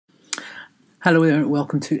Hello there,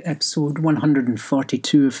 welcome to episode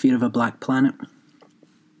 142 of Fear of a Black Planet.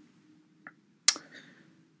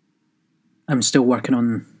 I'm still working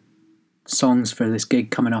on songs for this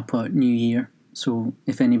gig coming up at New Year, so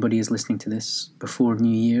if anybody is listening to this before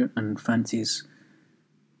New Year and fancies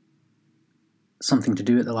something to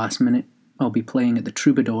do at the last minute, I'll be playing at the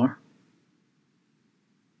Troubadour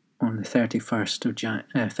on the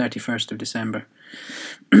 31st of December.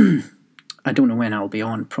 I don't know when I'll be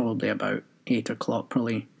on, probably about 8 o'clock,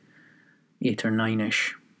 probably 8 or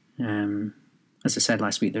 9ish. As I said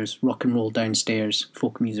last week, there's rock and roll downstairs,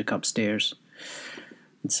 folk music upstairs.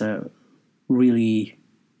 It's a really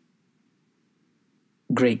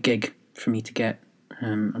great gig for me to get.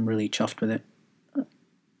 I'm really chuffed with it.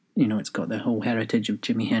 You know, it's got the whole heritage of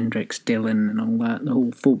Jimi Hendrix, Dylan and all that, the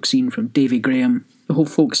whole folk scene from Davy Graham, the whole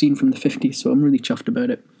folk scene from the 50s, so I'm really chuffed about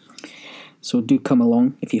it. So do come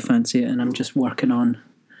along if you fancy it, and I'm just working on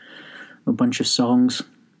a bunch of songs.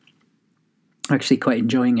 Actually quite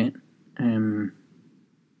enjoying it.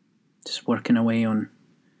 Just working away on...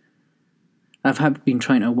 I've been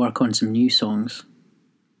trying to work on some new songs,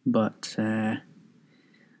 but I've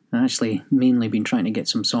actually mainly been trying to get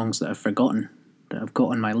some songs that I've forgotten, that I've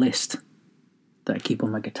got on my list, that I keep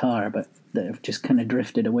on my guitar, but that have just kind of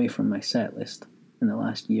drifted away from my set list in the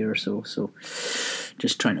last year or so. So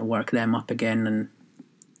just trying to work them up again. And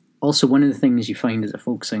also, one of the things you find as a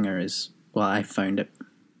folk singer is, well, I've found it,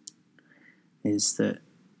 is that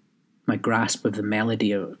my grasp of the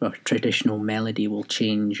melody, of a traditional melody, will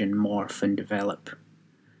change and morph and develop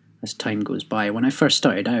as time goes by. When I first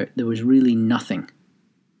started out, there was really nothing.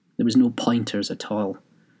 There was no pointers at all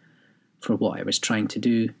for what I was trying to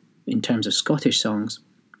do in terms of Scottish songs.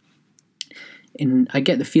 And I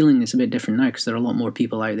get the feeling it's a bit different now because there are a lot more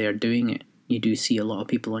people out there doing it. You do see a lot of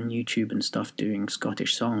people on YouTube and stuff doing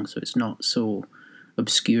Scottish songs, so it's not so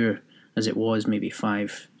obscure as it was maybe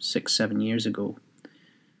 5, 6, 7 years ago.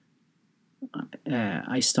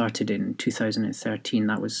 I started in 2013.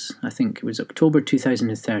 I think it was October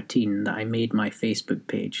 2013 that I made my Facebook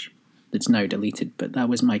page. That's now deleted, but that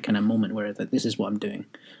was my kind of moment where this is what I'm doing.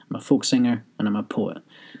 I'm a folk singer and I'm a poet.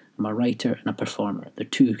 I'm a writer and a performer. The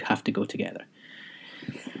two have to go together.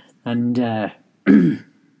 And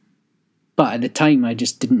but at the time, I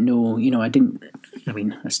just didn't know,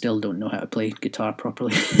 I still don't know how to play guitar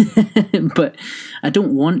properly. But I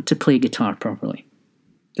don't want to play guitar properly.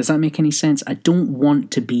 Does that make any sense? I don't want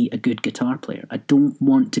to be a good guitar player. I don't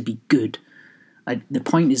want to be good. The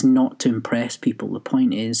point is not to impress people. The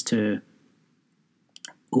point is to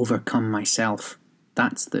overcome myself.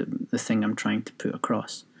 That's the thing I'm trying to put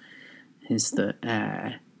across. Is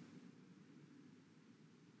that...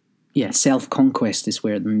 self-conquest is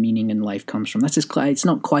where the meaning in life comes from. It's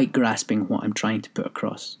not quite grasping what I'm trying to put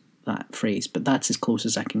across, that phrase, but that's as close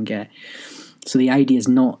as I can get. So the idea is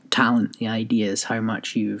not talent. The idea is how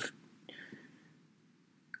much you've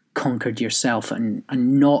conquered yourself and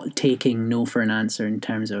not taking no for an answer in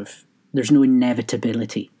terms of there's no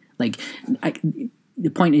inevitability.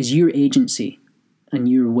 The point is your agency and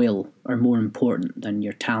your will are more important than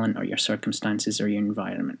your talent or your circumstances or your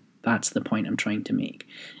environment. That's the point I'm trying to make.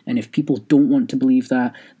 And if people don't want to believe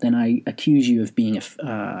that, then I accuse you of being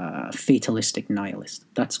a fatalistic nihilist.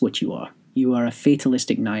 That's what you are. You are a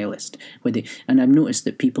fatalistic nihilist. And I've noticed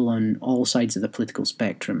that people on all sides of the political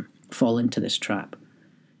spectrum fall into this trap.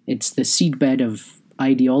 It's the seedbed of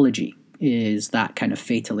ideology is that kind of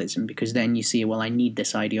fatalism, because then you say, well, I need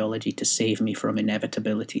this ideology to save me from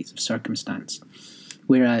inevitabilities of circumstance.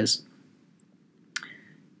 Whereas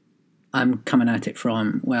I'm coming at it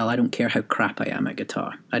from, well, I don't care how crap I am at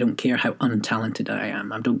guitar. I don't care how untalented I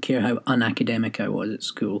am. I don't care how unacademic I was at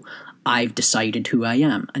school. I've decided who I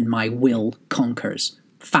am, and my will conquers.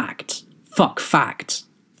 Facts. Fuck facts.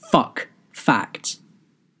 Fuck facts.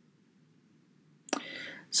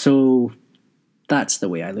 So that's the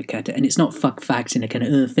way I look at it. And it's not fuck facts in a kind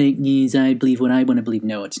of, fake news, I believe what I want to believe.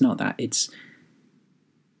 No, it's not that. It's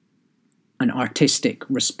an artistic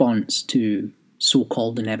response to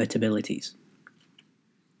so-called inevitabilities.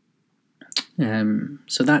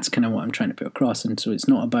 So that's kind of what I'm trying to put across. And so it's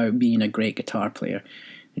not about being a great guitar player.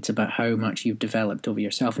 It's about how much you've developed over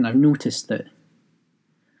yourself. And I've noticed that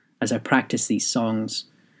as I practice these songs,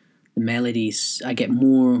 the melodies, I get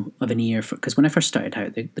more of an ear for... Because when I first started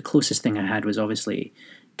out, the closest thing I had was obviously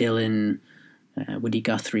Dylan, Woody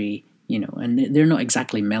Guthrie, and they're not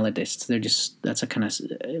exactly melodists. They're just... That's a kind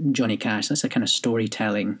of... Johnny Cash, that's a kind of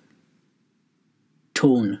storytelling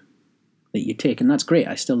tone that you take, and that's great.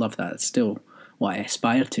 I still love that. It's still what I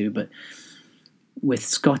aspire to. But with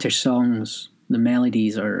Scottish songs, The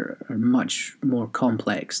melodies are much more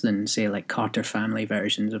complex than, say, like Carter Family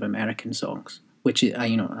versions of American songs, which,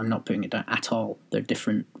 I'm not putting it down at all. They're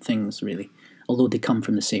different things, really, although they come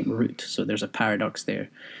from the same root, so there's a paradox there.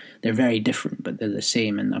 They're very different, but they're the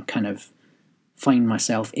same, and I kind of find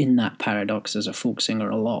myself in that paradox as a folk singer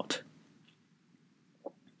a lot.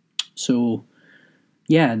 So,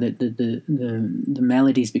 yeah, the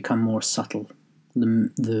melodies become more subtle.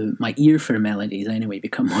 My ear for melodies anyway has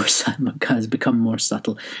become more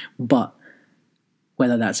subtle, but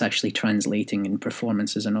whether that's actually translating in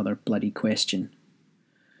performance is another bloody question.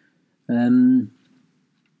 But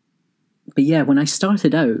yeah, when I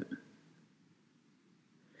started out,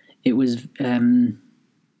 it was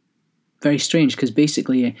very strange, because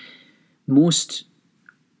basically most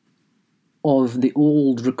of the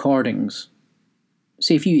old recordings,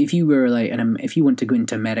 say if you were like, if you want to go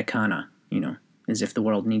into Americana, as if the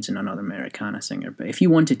world needs another Americana singer. But if you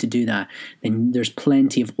wanted to do that, then there's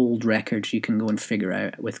plenty of old records you can go and figure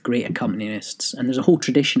out with great accompanists. And there's a whole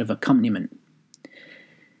tradition of accompaniment.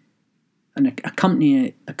 And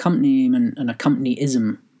accompaniment and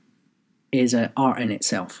accompanyism is an art in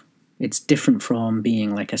itself. It's different from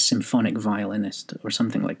being like a symphonic violinist or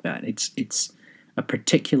something like that. It's a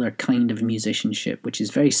particular kind of musicianship, which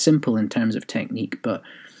is very simple in terms of technique, but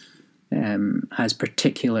has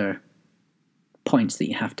particular points that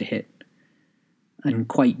you have to hit, and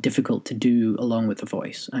quite difficult to do along with the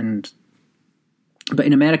voice. But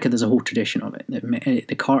in America, there's a whole tradition of it.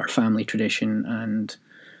 The Carter Family tradition and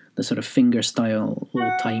the sort of finger-style,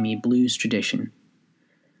 old-timey blues tradition.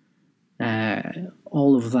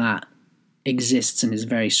 All of that exists and is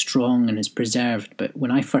very strong and is preserved. But when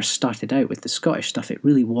I first started out with the Scottish stuff, it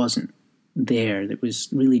really wasn't there. It was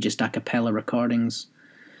really just a cappella recordings.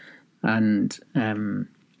 And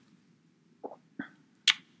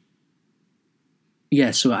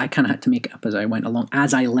yeah, so I kind of had to make it up as I went along.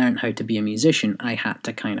 As I learned how to be a musician, I had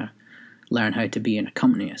to kind of learn how to be an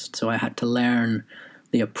accompanist. So I had to learn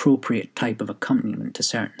the appropriate type of accompaniment to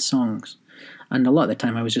certain songs. And a lot of the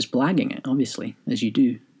time I was just blagging it, obviously, as you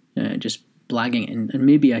do. Just blagging it. And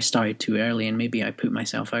maybe I started too early, and maybe I put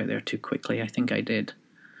myself out there too quickly. I think I did.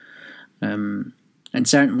 And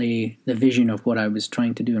certainly the vision of what I was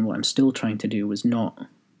trying to do and what I'm still trying to do was not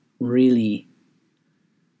really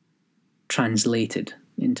translated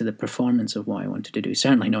into the performance of what I wanted to do.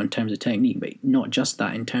 Certainly not in terms of technique, but not just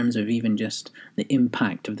that, in terms of even just the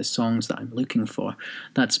impact of the songs that I'm looking for.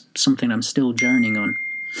 That's something I'm still journeying on.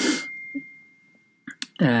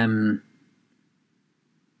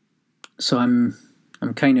 So I'm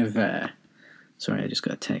kind of sorry, I just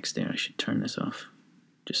got a text there. I should turn this off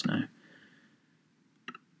just now.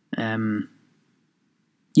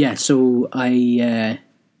 Yeah, so I'm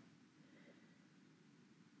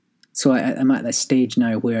at this stage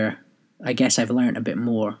now where I guess I've learned a bit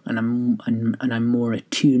more, and I'm more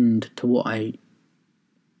attuned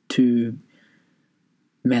to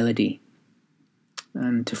melody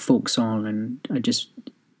and to folk song, and I just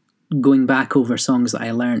going back over songs that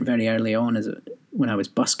I learned very early on when I was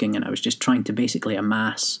busking, and I was just trying to basically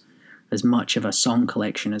amass as much of a song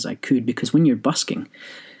collection as I could, because when you're busking,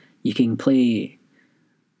 you can play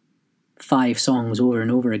 5 songs over and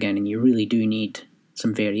over again, and you really do need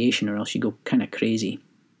some variation, or else you go kind of crazy.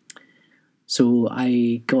 So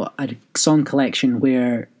I got a song collection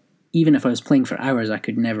where even if I was playing for hours, I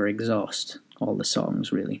could never exhaust all the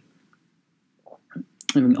songs, really.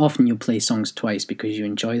 I mean, often you'll play songs twice because you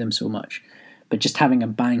enjoy them so much, but just having a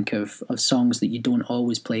bank of songs that you don't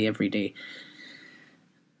always play every day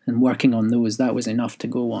and working on those, that was enough to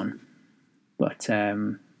go on. But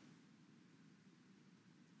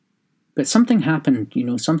something happened,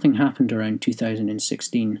 something happened around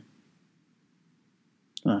 2016.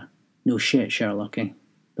 No shit, Sherlock, eh?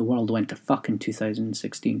 The world went to fuck in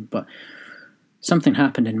 2016, but something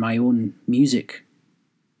happened in my own music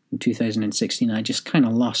in 2016. I just kind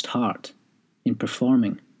of lost heart in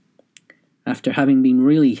performing. After having been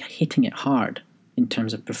really hitting it hard in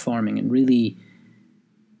terms of performing and really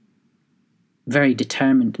very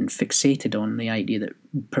determined and fixated on the idea that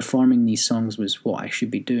performing these songs was what I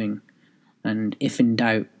should be doing. And if in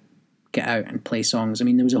doubt, get out and play songs. I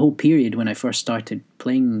mean, there was a whole period when I first started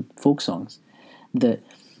playing folk songs that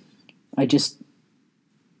I just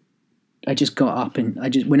got up, and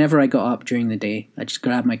whenever I got up during the day, I just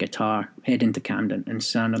grabbed my guitar, head into Camden, and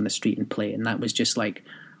stand on the street and play. And that was just like,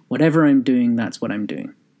 whatever I'm doing, that's what I'm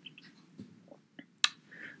doing.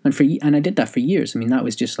 And I did that for years. I mean, that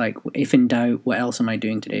was just like, if in doubt, what else am I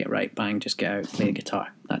doing today? Right, bang, just get out, play a guitar.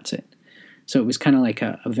 That's it. So it was kind of like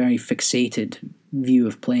a very fixated view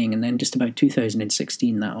of playing. And then just about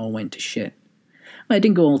 2016, that all went to shit. I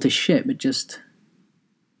didn't go all to shit, but just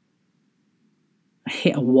I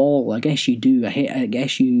hit a wall. I guess you do.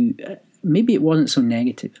 Maybe it wasn't so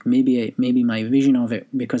negative. Maybe my vision of it,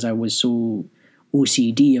 because I was so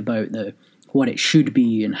OCD about what it should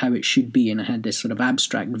be and how it should be, and I had this sort of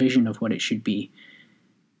abstract vision of what it should be.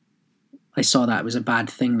 I saw that was a bad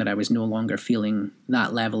thing, that I was no longer feeling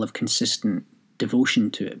that level of consistent devotion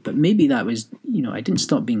to it. But maybe that was, I didn't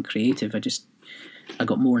stop being creative. I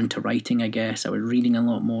got more into writing, I guess. I was reading a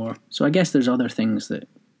lot more. So I guess there's other things that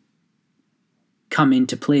come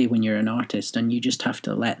into play when you're an artist, and you just have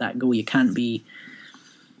to let that go. You can't be...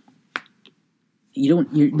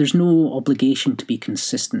 there's no obligation to be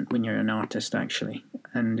consistent when you're an artist, actually.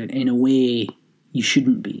 And in a way, you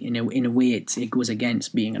shouldn't be. In a way, it goes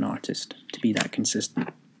against being an artist to be that consistent.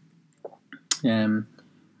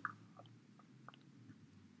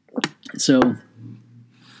 So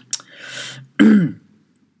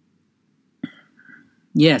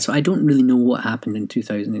yeah, so I don't really know what happened in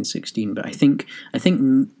 2016, but I think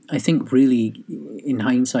really, in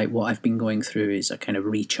hindsight, what I've been going through is a kind of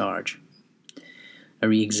recharge, a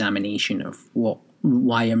re-examination of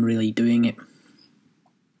why I'm really doing it.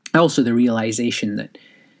 Also, the realization that,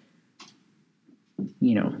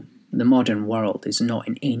 the modern world is not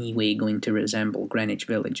in any way going to resemble Greenwich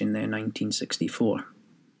Village in 1964.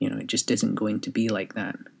 It just isn't going to be like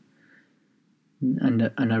that. And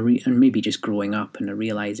maybe just growing up, and a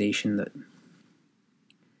realization that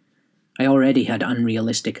I already had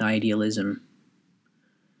unrealistic idealism,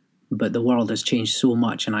 but the world has changed so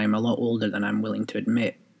much, and I'm a lot older than I'm willing to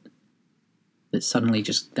admit, that suddenly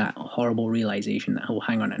just that horrible realization that, oh,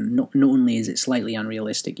 hang on, and not only is it slightly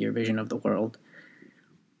unrealistic, your vision of the world,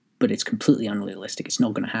 but it's completely unrealistic. It's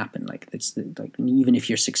not going to happen. Even if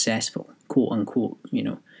you're successful, quote unquote,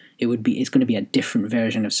 it's going to be a different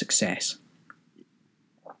version of success.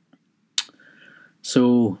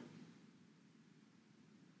 So,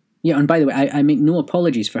 yeah, and by the way, I make no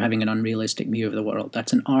apologies for having an unrealistic view of the world.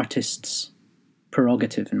 That's an artist's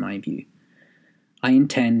prerogative, in my view. I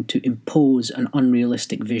intend to impose an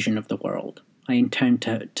unrealistic vision of the world. I intend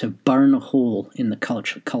to burn a hole in the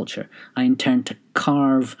culture. I intend to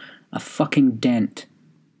carve a fucking dent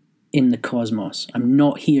in the cosmos. I'm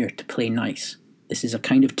not here to play nice. This is a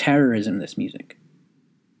kind of terrorism, this music.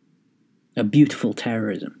 A beautiful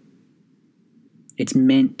terrorism. It's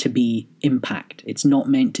meant to be impact. It's not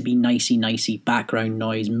meant to be nicey background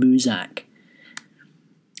noise muzak,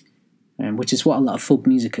 which is what a lot of folk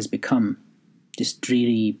music has become, just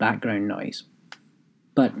dreary background noise.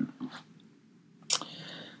 But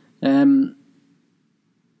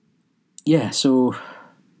yeah, so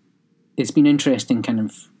it's been interesting, kind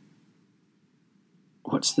of,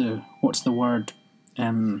 what's the word,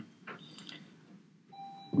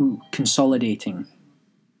 consolidating,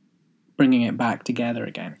 bringing it back together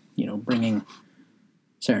again, bringing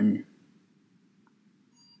certain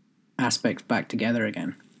aspects back together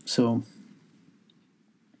again. So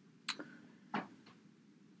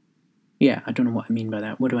yeah, I don't know what I mean by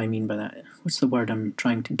that. What do I mean by that? What's the word I'm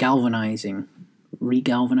trying to... Galvanizing.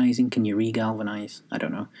 Regalvanizing? Can you regalvanize? I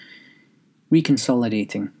don't know.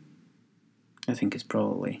 Reconsolidating, I think, is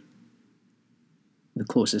probably the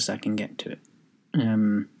closest I can get to it.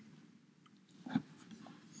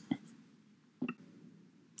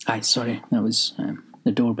 Sorry, that was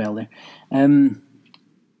the doorbell there.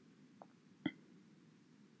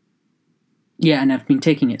 Yeah, and I've been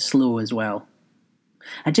taking it slow as well.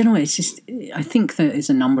 I don't know, it's just, I think that it's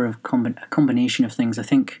a number of a combination of things. I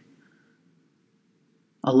think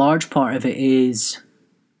a large part of it is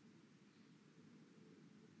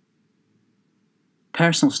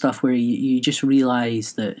personal stuff, where you just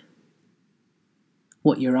realise that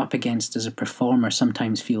what you're up against as a performer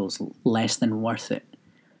sometimes feels less than worth it.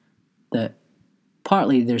 That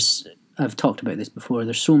partly I've talked about this before,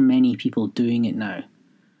 there's so many people doing it now.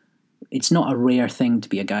 It's not a rare thing to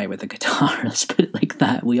be a guy with a guitar, let's put it like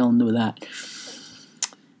that. We all know that.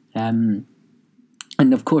 And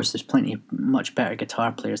of course, there's plenty of much better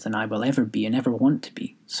guitar players than I will ever be and ever want to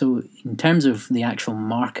be. So in terms of the actual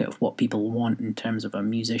market of what people want in terms of a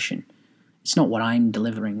musician, it's not what I'm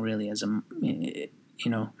delivering really as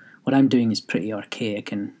what I'm doing is pretty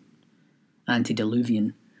archaic and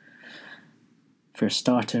antediluvian for a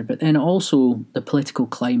starter. But then also the political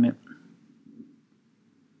climate,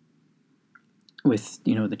 with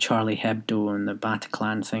the Charlie Hebdo and the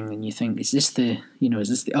Bataclan thing, and you think, is this the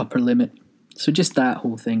upper limit? So just that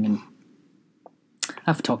whole thing, and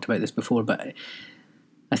I've talked about this before, but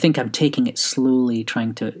I think I'm taking it slowly,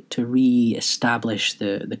 trying to re-establish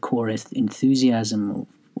the core enthusiasm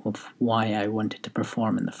of why I wanted to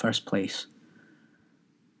perform in the first place.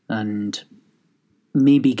 And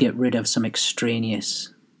maybe get rid of some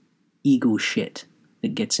extraneous ego shit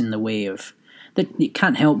that gets in the way of, that you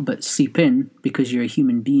can't help but seep in because you're a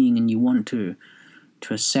human being and you want to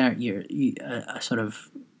assert a sort of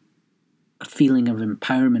a feeling of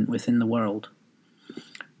empowerment within the world.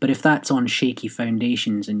 But if that's on shaky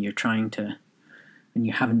foundations and you're trying to, and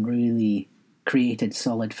you haven't really created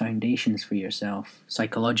solid foundations for yourself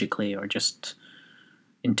psychologically or just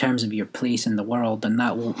in terms of your place in the world, then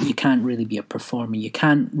you can't really be a performer. You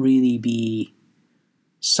can't really be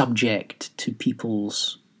subject to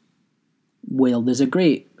people's will. There's a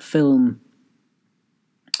great film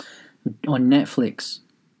on Netflix.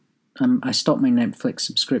 I stopped my Netflix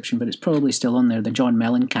subscription, but it's probably still on there, the John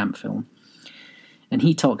Mellencamp film. And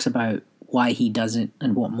he talks about why he does it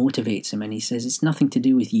and what motivates him. And he says, it's nothing to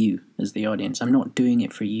do with you as the audience. I'm not doing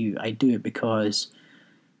it for you. I do it because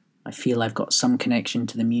I feel I've got some connection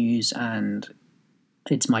to the muse and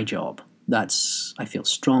it's my job. I feel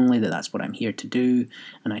strongly that that's what I'm here to do,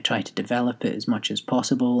 and I try to develop it as much as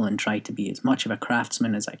possible and try to be as much of a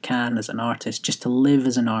craftsman as I can as an artist, just to live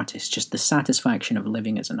as an artist, just the satisfaction of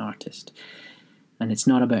living as an artist. And it's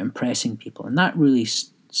not about impressing people. And that really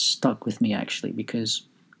stuck with me, actually, because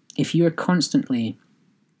if you're constantly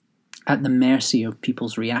at the mercy of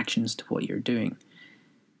people's reactions to what you're doing,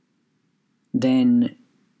 then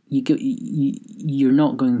you're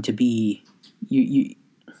not going to be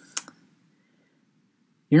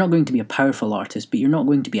you're not going to be a powerful artist, but you're not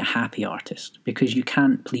going to be a happy artist because you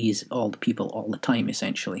can't please all the people all the time,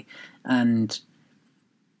 essentially. And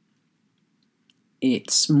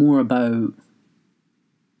it's more about,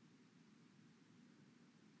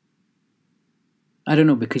 I don't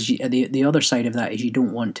know, because the other side of that is you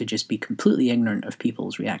don't want to just be completely ignorant of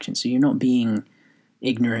people's reactions. So you're not being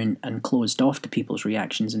ignorant and closed off to people's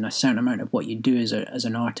reactions, and a certain amount of what you do as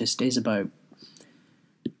an artist is about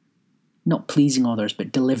not pleasing others,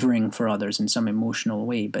 but delivering for others in some emotional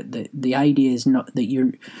way. But the idea is not that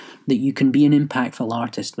you can be an impactful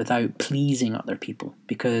artist without pleasing other people,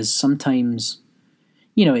 because sometimes,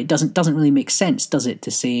 it doesn't really make sense, does it,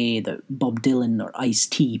 to say that Bob Dylan or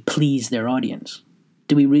Ice-T please their audience?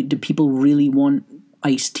 Do people really want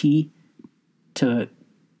Ice-T to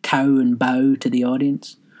cow and bow to the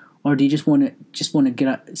audience, or do you just want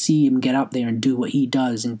to see him get up there and do what he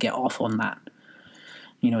does and get off on that?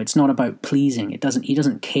 It's not about pleasing. He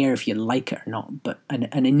doesn't care if you like it or not. But and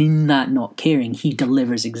in that not caring, he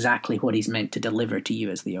delivers exactly what he's meant to deliver to you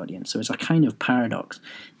as the audience. So it's a kind of paradox.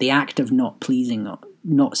 The act of not pleasing,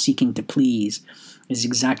 not seeking to please, is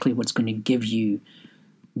exactly what's going to give you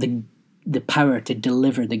the power to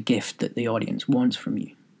deliver the gift that the audience wants from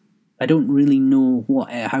you. I don't really know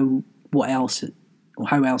how else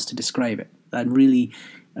to describe it. I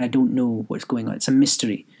don't know what's going on. It's a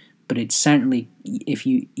mystery. But it's certainly, if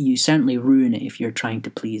you certainly ruin it if you're trying to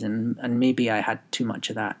please, and maybe I had too much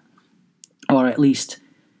of that, or at least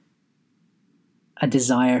a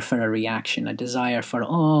desire for a reaction, a desire for,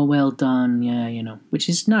 oh, well done, yeah, which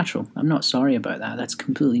is natural. I'm not sorry about that. That's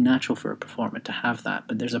completely natural for a performer to have that.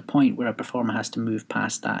 But there's a point where a performer has to move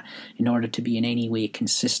past that in order to be in any way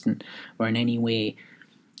consistent or in any way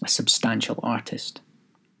a substantial artist.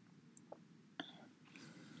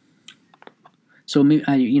 So I mean,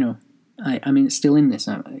 it's still in this.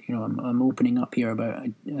 I'm opening up here about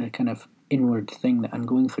a kind of inward thing that I'm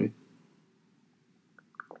going through.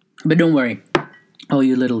 But don't worry, all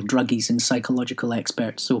you little druggies and psychological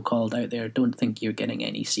experts, so-called, out there, don't think you're getting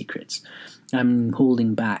any secrets. I'm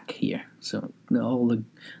holding back here, so all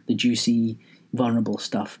the juicy, vulnerable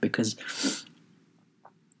stuff, because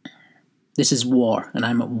this is war, and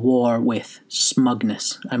I'm at war with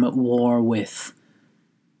smugness. I'm at war with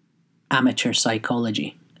amateur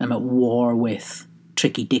psychology. I'm at war with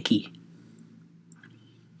Tricky Dicky.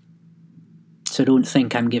 So don't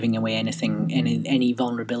think I'm giving away anything, any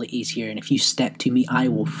vulnerabilities here. And if you step to me, I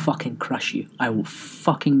will fucking crush you. I will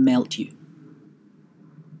fucking melt you.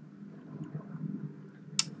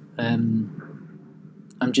 I'm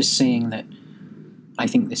just saying that I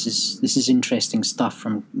think this is interesting stuff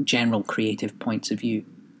from general creative points of view.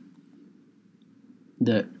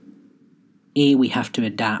 That we have to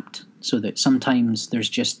adapt, so that sometimes there's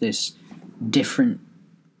just this different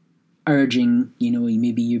urging,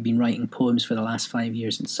 maybe you've been writing poems for the last 5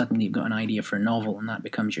 years and suddenly you've got an idea for a novel and that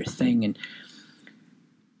becomes your thing, and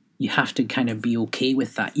you have to kind of be okay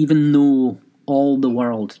with that, even though all the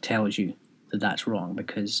world tells you that that's wrong,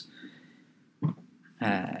 because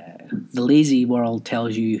the lazy world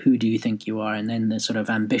tells you, who do you think you are? And then the sort of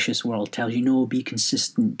ambitious world tells you, no, be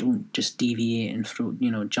consistent, don't just deviate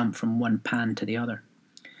and jump from one pan to the other.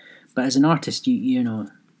 But as an artist, you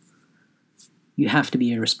have to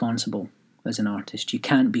be irresponsible as an artist. You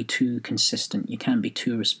can't be too consistent. You can't be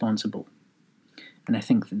too responsible. And I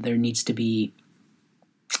think that there needs to be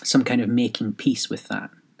some kind of making peace with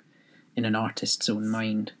that in an artist's own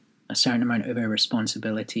mind. A certain amount of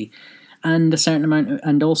irresponsibility, and a certain amount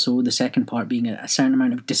and also the second part being a certain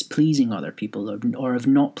amount of displeasing other people, or of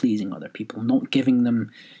not pleasing other people, not giving them.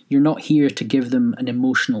 You're not here to give them an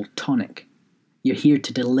emotional tonic. You're here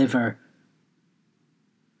to deliver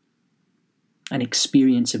an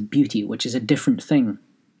experience of beauty, which is a different thing,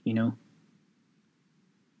 you know.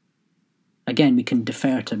 Again, we can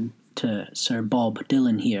defer to Sir Bob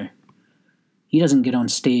Dylan here. He doesn't get on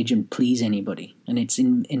stage and please anybody, and it's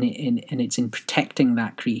in protecting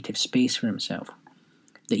that creative space for himself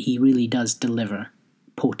that he really does deliver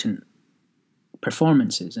potent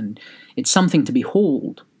performances, and it's something to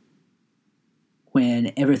behold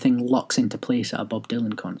when everything locks into place at a Bob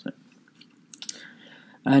Dylan concert.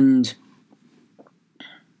 And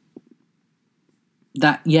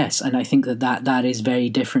that, yes, and I think that is very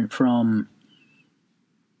different from,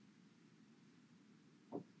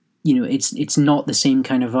 you know, it's not the same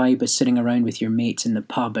kind of vibe as sitting around with your mates in the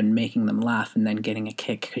pub and making them laugh and then getting a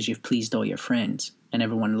kick because you've pleased all your friends and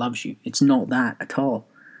everyone loves you. It's not that at all.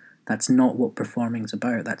 That's not what performing's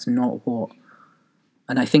about. That's not what...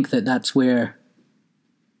 And I think that's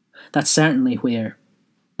certainly where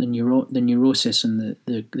the neurosis and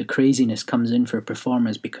the craziness comes in for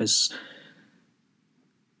performers, because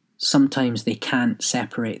sometimes they can't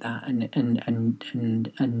separate that,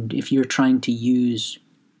 and if you're trying to use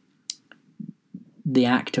the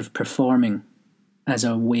act of performing as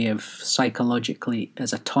a way of psychologically,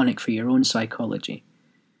 as a tonic for your own psychology,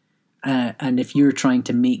 and if you're trying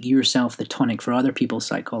to make yourself the tonic for other people's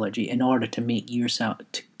psychology in order to make yourself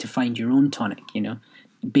to find your own tonic, you know,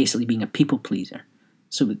 basically being a people pleaser,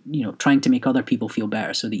 so, you know, trying to make other people feel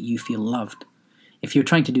better so that you feel loved. If you're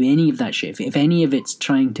trying to do any of that shit, if any of it's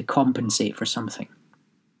trying to compensate for something,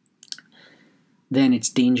 then it's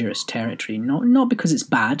dangerous territory. Not because it's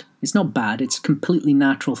bad. It's not bad. It's a completely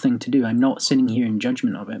natural thing to do. I'm not sitting here in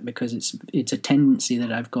judgment of it, because it's a tendency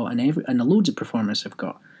that I've got and loads of performers have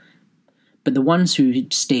got. But the ones who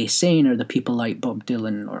stay sane are the people like Bob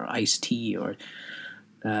Dylan or Ice-T or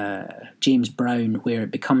James Brown, where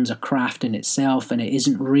it becomes a craft in itself, and it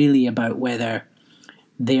isn't really about whether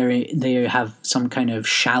they have some kind of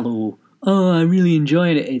shallow, oh, I really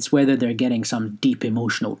enjoyed it. It's whether they're getting some deep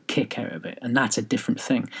emotional kick out of it, and that's a different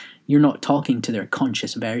thing. You're not talking to their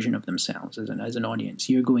conscious version of themselves as an audience.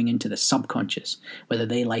 You're going into the subconscious, whether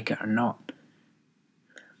they like it or not.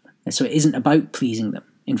 And so it isn't about pleasing them.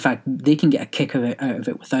 In fact, they can get a kick out of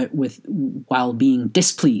it while being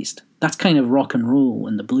displeased. That's kind of rock and roll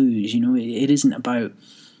and the blues, you know. It isn't about...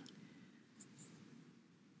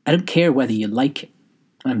 I don't care whether you like it.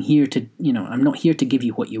 I'm here to, you know, I'm not here to give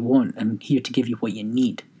you what you want. I'm here to give you what you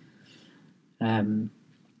need. And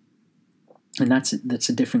that's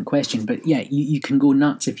a different question. But yeah, you can go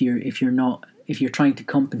nuts if you're trying to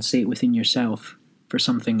compensate within yourself for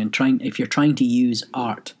something, and if you're trying to use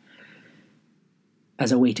art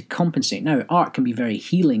as a way to compensate. Now, art can be very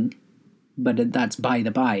healing, but that's by the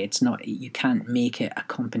by. It's not. You can't make it a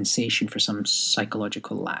compensation for some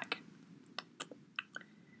psychological lack.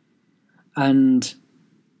 But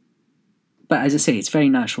as I say, it's very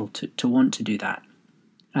natural to want to do that.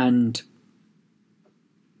 And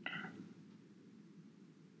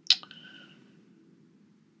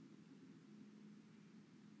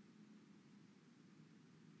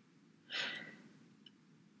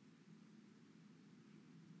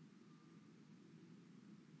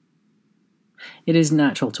it is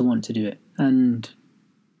natural to want to do it. And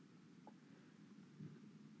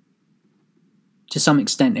to some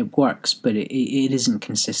extent it works, but it isn't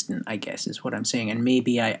consistent, I guess, is what I'm saying. And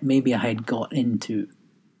maybe I had got into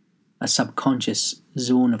a subconscious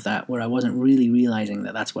zone of that where I wasn't really realizing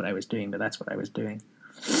that that's what I was doing, but that's what I was doing.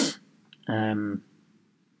 But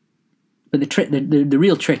the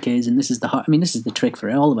real trick is, and this is the trick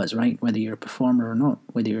for all of us, right? Whether you're a performer or not,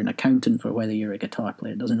 whether you're an accountant or whether you're a guitar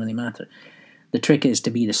player, it doesn't really matter. The trick is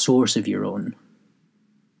to be the source of your own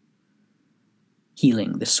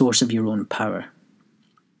healing, the source of your own power.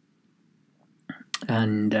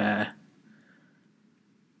 And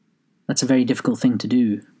that's a very difficult thing to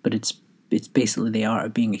do, but it's basically the art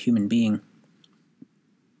of being a human being.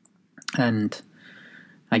 And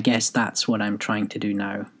I guess that's what I'm trying to do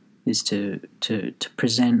now, is to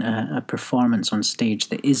present a performance on stage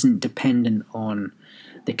that isn't dependent on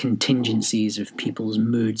the contingencies of people's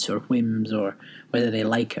moods or whims or whether they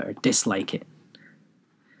like it or dislike it.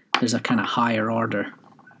 There's a kind of higher order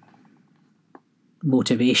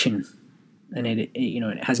motivation, and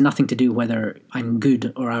it has nothing to do whether I'm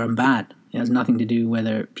good or I'm bad. It has nothing to do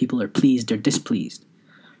whether people are pleased or displeased.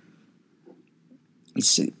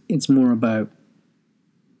 It's more about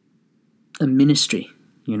a ministry,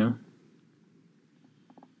 you know.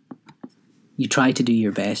 You try to do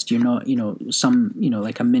your best. You're not,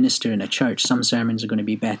 like a minister in a church. Some sermons are going to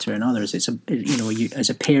be better than others. It's you as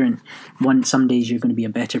a parent, some days you're going to be a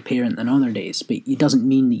better parent than other days. But it doesn't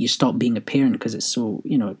mean that you stop being a parent because it's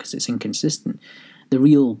because it's inconsistent. The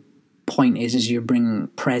real point is you're bringing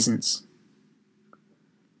presence.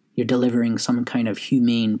 You're delivering some kind of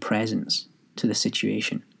humane presence to the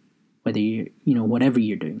situation, whether whatever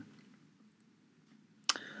you're doing.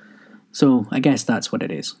 So I guess that's what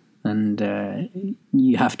it is. And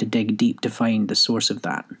you have to dig deep to find the source of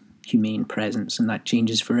that humane presence, and that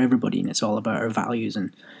changes for everybody. And it's all about our values,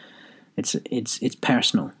 and it's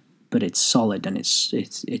personal, but it's solid, and it's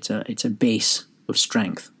a base of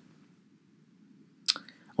strength.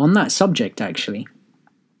 On that subject, actually,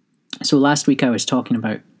 so last week I was talking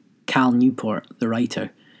about Cal Newport, the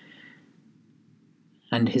writer,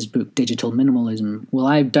 and his book Digital Minimalism. Well,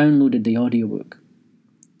 I've downloaded the audiobook.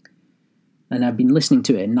 And I've been listening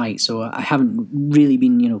to it at night, so I haven't really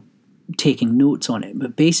been, taking notes on it.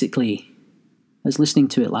 But basically, I was listening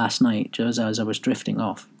to it last night just as I was drifting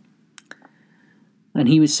off. And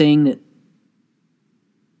he was saying that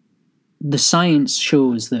the science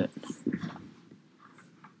shows that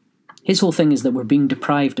his whole thing is that we're being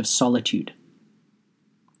deprived of solitude.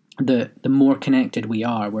 The more connected we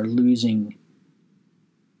are, we're losing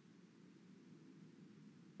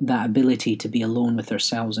that ability to be alone with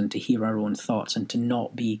ourselves and to hear our own thoughts and to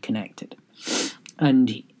not be connected.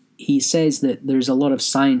 And he says that there's a lot of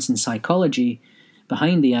science and psychology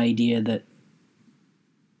behind the idea that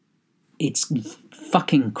it's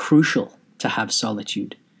fucking crucial to have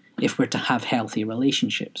solitude if we're to have healthy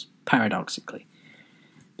relationships, paradoxically.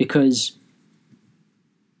 Because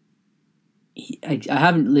I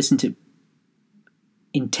haven't listened to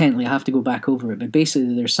intently, I have to go back over it, but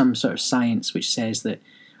basically there's some sort of science which says that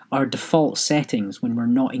our default settings when we're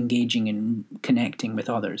not engaging in connecting with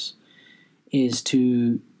others is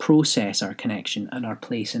to process our connection and our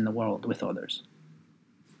place in the world with others.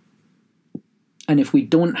 And if we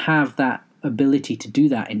don't have that ability to do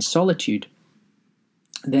that in solitude,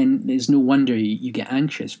 then there's no wonder you get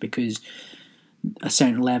anxious, because a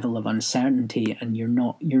certain level of uncertainty, and you're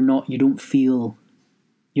not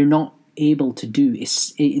able to do.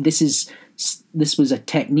 This was a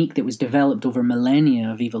technique that was developed over millennia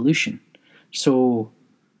of evolution. So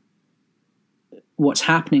what's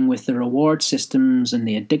happening with the reward systems and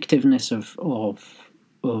the addictiveness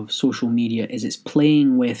of social media is it's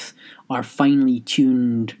playing with our finely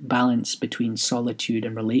tuned balance between solitude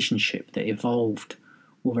and relationship that evolved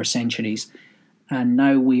over centuries. And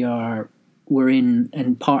now we're in,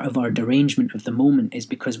 and part of our derangement of the moment is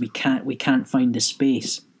because we can't find the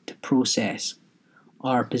space to process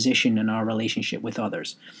our position and our relationship with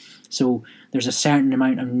others. So there's a certain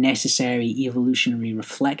amount of necessary evolutionary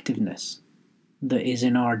reflectiveness that is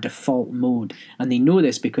in our default mode, and they know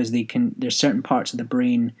this because there's certain parts of the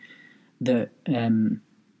brain that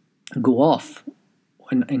go off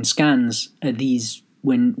in scans at these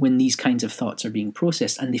when these kinds of thoughts are being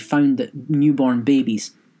processed, and they found that newborn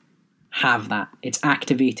babies have that. It's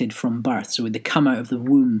activated from birth, so they come out of the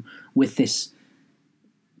womb with this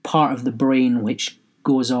part of the brain which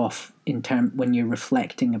goes off when you're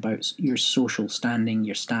reflecting about your social standing,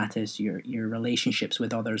 your status, your relationships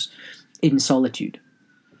with others in solitude.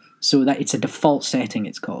 So that it's a default setting,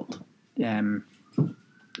 it's called. And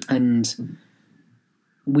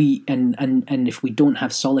if we don't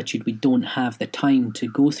have solitude, we don't have the time to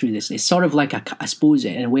go through this. It's sort of like I suppose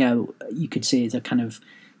in a way you could say it's a kind of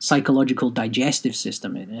psychological digestive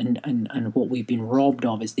system, and what we've been robbed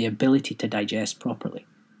of is the ability to digest properly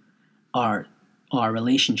our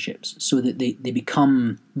relationships, so that they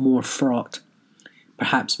become more fraught.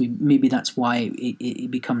 Perhaps maybe that's why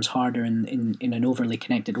it becomes harder in an overly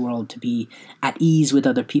connected world to be at ease with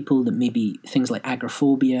other people, that maybe things like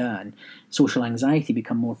agoraphobia and social anxiety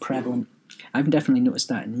become more prevalent. I've definitely noticed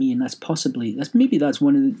that in me, and that's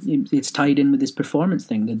one of it's tied in with this performance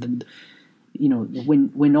thing.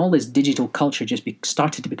 When all this digital culture just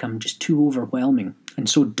started to become just too overwhelming and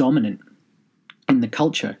so dominant in the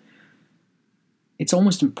culture, it's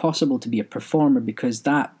almost impossible to be a performer, because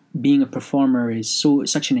that being a performer is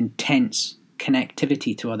such an intense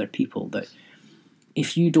connectivity to other people that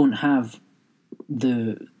if you don't have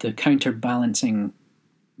the counterbalancing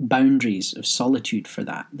boundaries of solitude for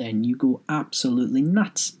that, then you go absolutely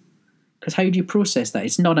nuts. Because how do you process that?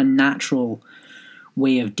 It's not a natural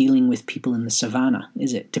way of dealing with people in the savannah,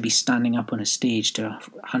 is it? To be standing up on a stage to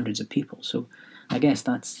hundreds of people. So I guess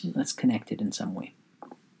that's connected in some way.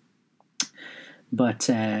 But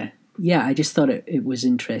yeah, I just thought it was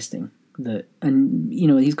interesting that, and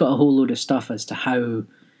he's got a whole load of stuff as to how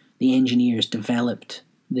the engineers developed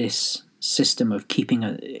this system of keeping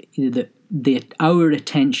our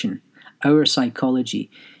attention, our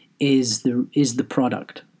psychology is the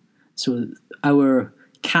product. So our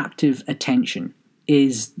captive attention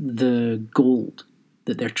is the gold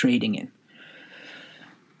that they're trading in.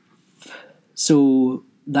 So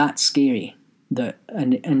that's scary.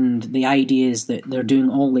 And the idea is that they're doing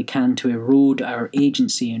all they can to erode our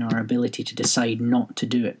agency and our ability to decide not to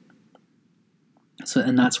do it.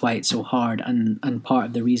 And that's why it's so hard, and part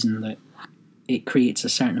of the reason that it creates a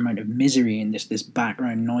certain amount of misery and this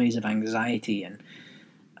background noise of anxiety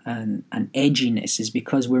and edginess is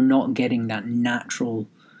because we're not getting that natural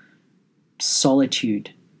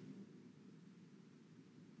solitude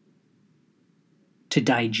to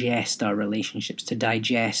digest our relationships, to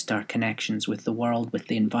digest our connections with the world, with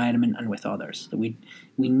the environment, and with others. That we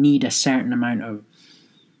need a certain amount of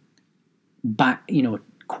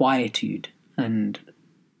quietude and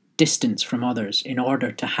distance from others in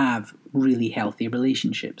order to have really healthy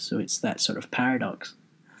relationships. So it's that sort of paradox.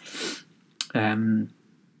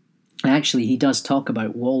 Actually, he does talk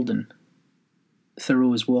about Walden,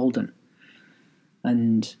 Thoreau's Walden,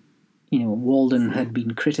 and Walden had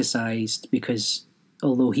been criticised because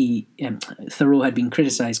Thoreau had been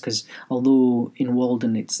criticised because although in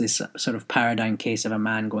Walden it's this sort of paradigm case of a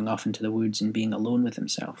man going off into the woods and being alone with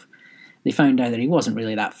himself, they found out that he wasn't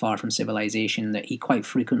really that far from civilization, that he quite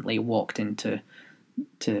frequently walked into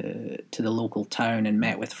the local town and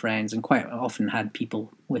met with friends and quite often had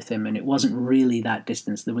people with him, and it wasn't really that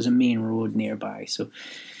distance. There was a main road nearby, so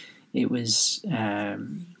it was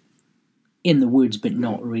in the woods but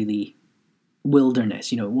not really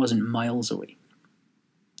wilderness. It wasn't miles away.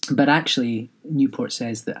 But actually, Newport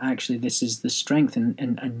says that actually this is the strength,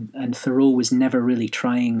 and Thoreau was never really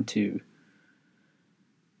trying to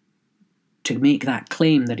make that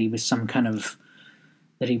claim that he was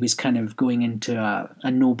kind of going into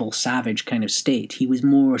a noble savage kind of state. He was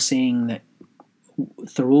more saying that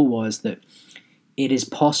Thoreau was that it is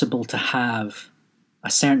possible to have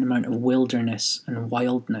a certain amount of wilderness and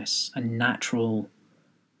wildness and natural.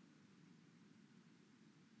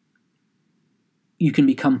 You can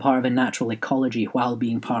become part of a natural ecology while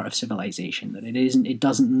being part of civilization. That it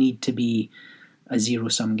doesn't need to be a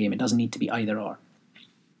zero-sum game. It doesn't need to be either or.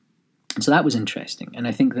 So that was interesting, and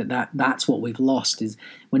I think that's what we've lost is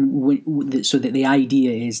so that the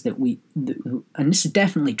idea is that and this is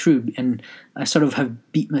definitely true, and I sort of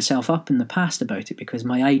have beat myself up in the past about it because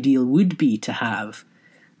my ideal would be to have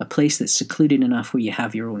a place that's secluded enough where you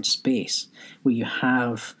have your own space, where you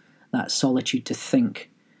have that solitude to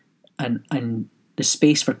think and the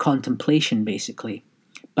space for contemplation, basically,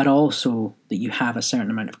 but also that you have a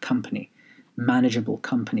certain amount of company, manageable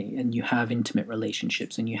company, and you have intimate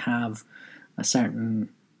relationships, and you have a certain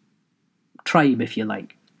tribe, if you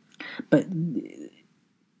like. But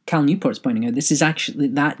Cal Newport's pointing out this is actually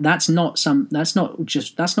that's not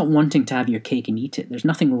wanting to have your cake and eat it. There's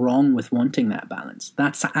nothing wrong with wanting that balance.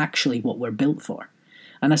 That's actually what we're built for,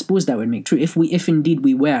 and I suppose that would make true if indeed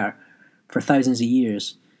we were for thousands of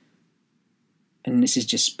years. And this is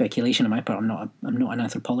just speculation on my part. I'm not an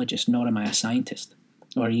anthropologist, nor am I a scientist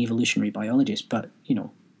or an evolutionary biologist. But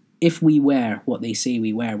if we were what they say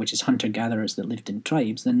we were, which is hunter-gatherers that lived in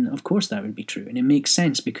tribes, then of course that would be true, and it makes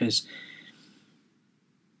sense because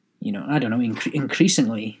I don't know.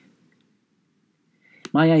 Increasingly,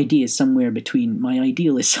 my ideal is somewhere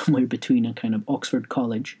between a kind of Oxford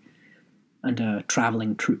College and a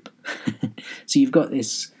travelling troupe. So you've got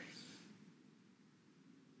this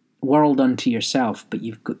world unto yourself, but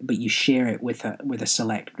you share it with a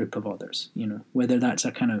select group of others. Whether that's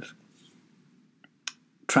a kind of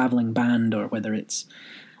traveling band or whether it's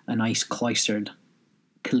a nice cloistered,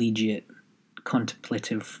 collegiate,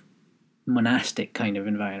 contemplative, monastic kind of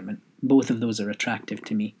environment. Both of those are attractive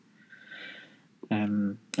to me,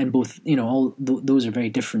 and both all those are very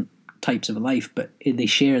different types of life, but they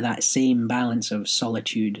share that same balance of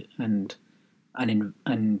solitude and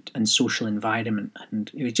social environment. And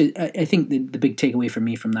it was just, I think the big takeaway for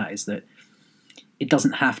me from that is that you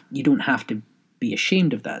don't have to be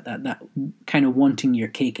ashamed of that kind of wanting your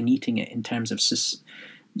cake and eating it in terms of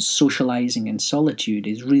socializing and solitude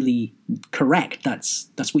is really correct. That's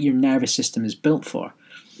what your nervous system is built for.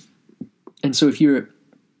 And so if you're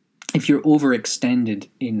overextended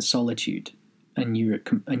in solitude and you're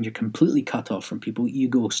completely cut off from people, you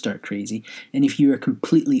go stir crazy. And if you are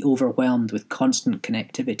completely overwhelmed with constant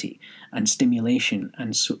connectivity and stimulation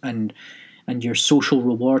and and your social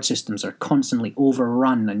reward systems are constantly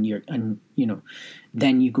overrun, and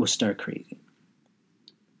then you go stir crazy.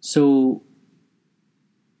 So,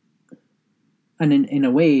 and in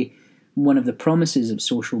a way, one of the promises of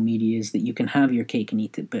social media is that you can have your cake and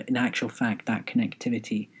eat it, but in actual fact, that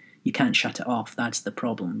connectivity, you can't shut it off. That's the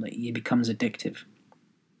problem. Like, it becomes addictive.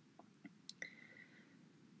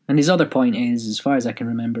 And his other point is, as far as I can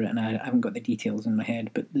remember it, and I haven't got the details in my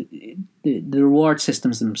head, but the reward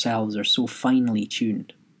systems themselves are so finely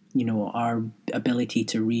tuned. Our ability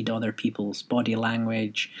to read other people's body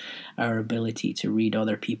language, our ability to read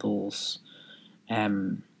other people's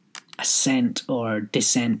assent or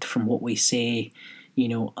dissent from what we say,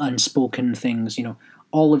 unspoken things,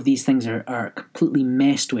 all of these things are completely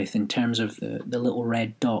messed with in terms of the little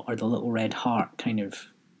red dot or the little red heart kind of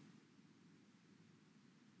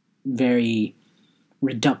very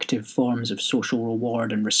reductive forms of social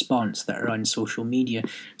reward and response that are on social media.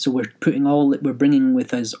 So we're bringing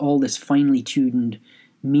with us all this finely tuned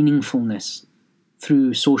meaningfulness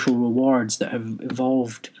through social rewards that have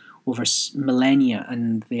evolved over millennia,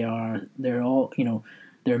 and they're all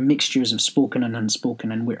they're mixtures of spoken and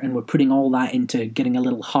unspoken, and we're putting all that into getting a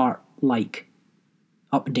little heart-like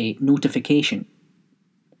update notification.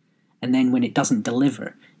 And then when it doesn't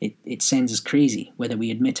deliver, it sends us crazy, whether we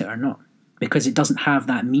admit it or not, because it doesn't have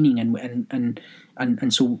that meaning. And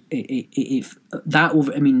so if that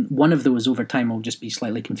one of those over time will just be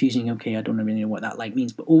slightly confusing. Okay, I don't really know what that like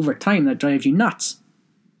means, but over time that drives you nuts,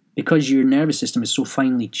 because your nervous system is so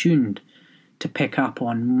finely tuned to pick up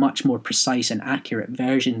on much more precise and accurate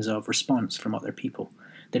versions of response from other people,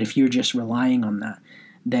 that if you're just relying on that,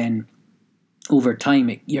 then over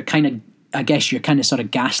time you're kind of sort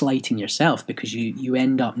of gaslighting yourself, because you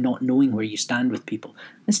end up not knowing where you stand with people.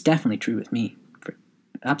 That's definitely true with me.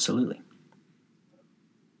 Absolutely.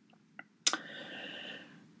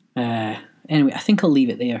 Anyway, I think I'll leave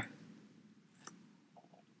it there.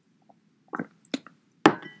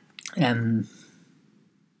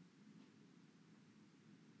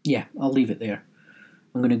 Yeah, I'll leave it there.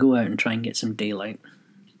 I'm going to go out and try and get some daylight.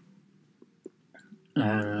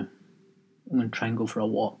 I'm going to try and go for a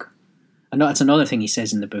walk. I know that's another thing he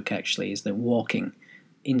says in the book, actually, is that walking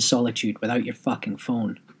in solitude without your fucking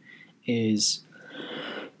phone is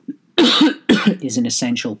an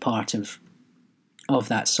essential part of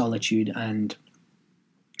that solitude, and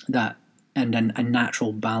a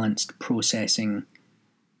natural balanced processing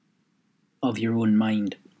of your own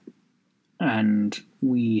mind. And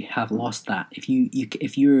we have lost that.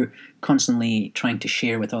 If you're constantly trying to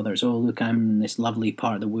share with others, oh look, I'm in this lovely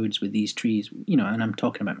part of the woods with these trees, and I'm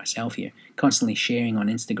talking about myself here, constantly sharing on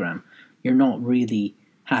Instagram, you're not really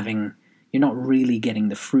getting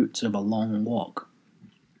the fruits of a long walk.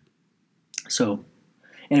 So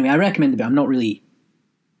anyway, I recommend the book. I'm not really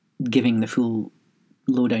giving the full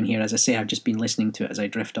lowdown here. As I say, I've just been listening to it as I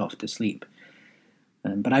drift off to sleep.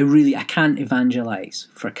 But I can't evangelize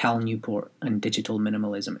for Cal Newport and digital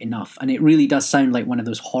minimalism enough. And it really does sound like one of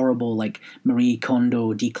those horrible, like, Marie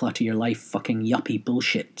Kondo, declutter your life fucking yuppie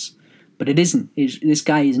bullshits. But it isn't. This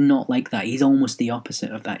guy is not like that. He's almost the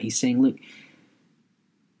opposite of that. He's saying, look,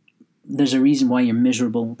 there's a reason why you're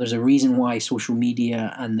miserable. There's a reason why social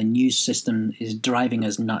media and the news system is driving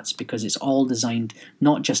us nuts, because it's all designed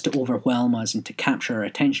not just to overwhelm us and to capture our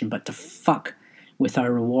attention, but to fuck with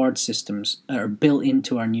our reward systems that are built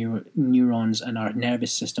into our neurons and our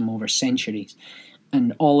nervous system over centuries.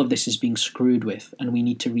 And all of this is being screwed with, and we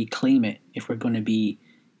need to reclaim it if we're going to be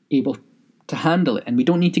able to handle it. And we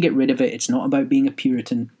don't need to get rid of it. It's not about being a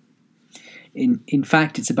Puritan. In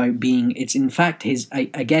fact, it's about being, it's in fact his, I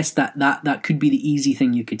guess that could be the easy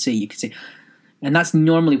thing you could say. You could say, and that's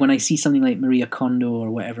normally when I see something like Maria Kondo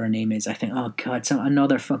or whatever her name is, I think, oh God,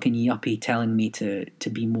 another fucking yuppie telling me to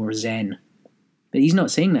be more zen. But he's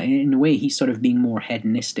not saying that. In a way, he's sort of being more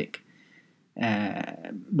hedonistic,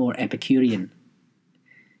 more Epicurean.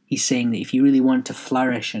 He's saying that if you really want to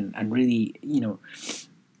flourish and really,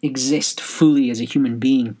 exist fully as a human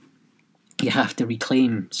being, you have to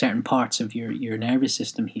reclaim certain parts of your nervous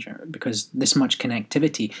system here, because this much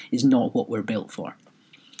connectivity is not what we're built for.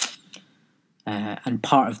 And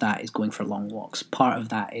part of that is going for long walks. Part of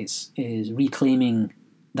that is reclaiming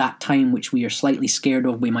that time which we are slightly scared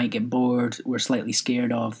of. We might get bored. We're slightly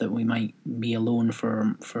scared of that we might be alone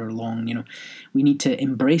for long. We need to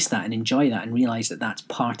embrace that and enjoy that and realize that that's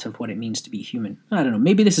part of what it means to be human. I don't know.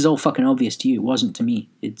 Maybe this is all fucking obvious to you. It wasn't to me.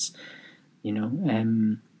 It's, we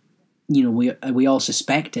all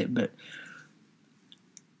suspect it, but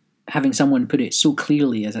having someone put it so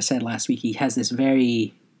clearly, as I said last week, he has this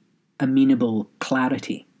very amenable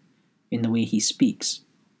clarity in the way he speaks,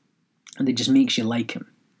 and it just makes you like him.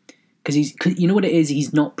 Because you know what it is?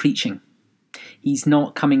 He's not preaching. He's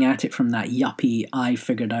not coming at it from that yuppie, I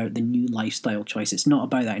figured out the new lifestyle choice. It's not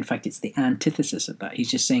about that. In fact, it's the antithesis of that. He's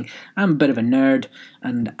just saying, I'm a bit of a nerd,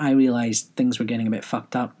 and I realised things were getting a bit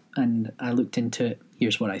fucked up, and I looked into it.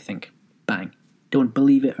 Here's what I think. Bang. Don't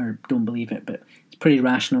believe it or don't believe it, but it's pretty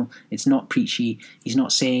rational. It's not preachy. He's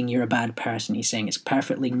not saying you're a bad person. He's saying it's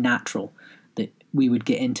perfectly natural that we would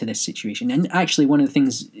get into this situation. And actually, one of the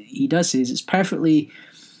things he does say is it's perfectly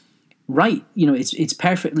right. It's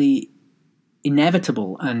perfectly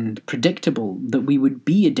inevitable and predictable that we would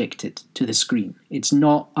be addicted to the screen. It's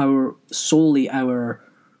not solely our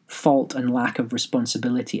fault and lack of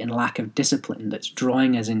responsibility and lack of discipline that's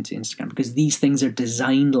drawing us into Instagram, because these things are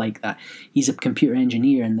designed like that. He's a computer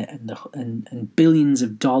engineer, and billions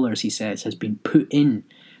of dollars, he says, has been put in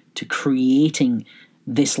to creating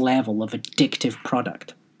this level of addictive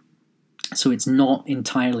product. So it's not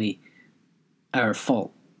entirely our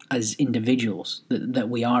fault as individuals that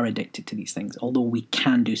we are addicted to these things, although we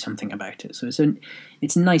can do something about it. So it's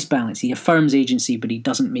a nice balance. He affirms agency, but he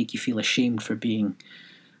doesn't make you feel ashamed for being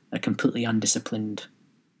a completely undisciplined,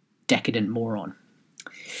 decadent moron.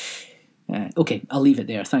 Okay, I'll leave it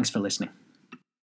there. Thanks for listening.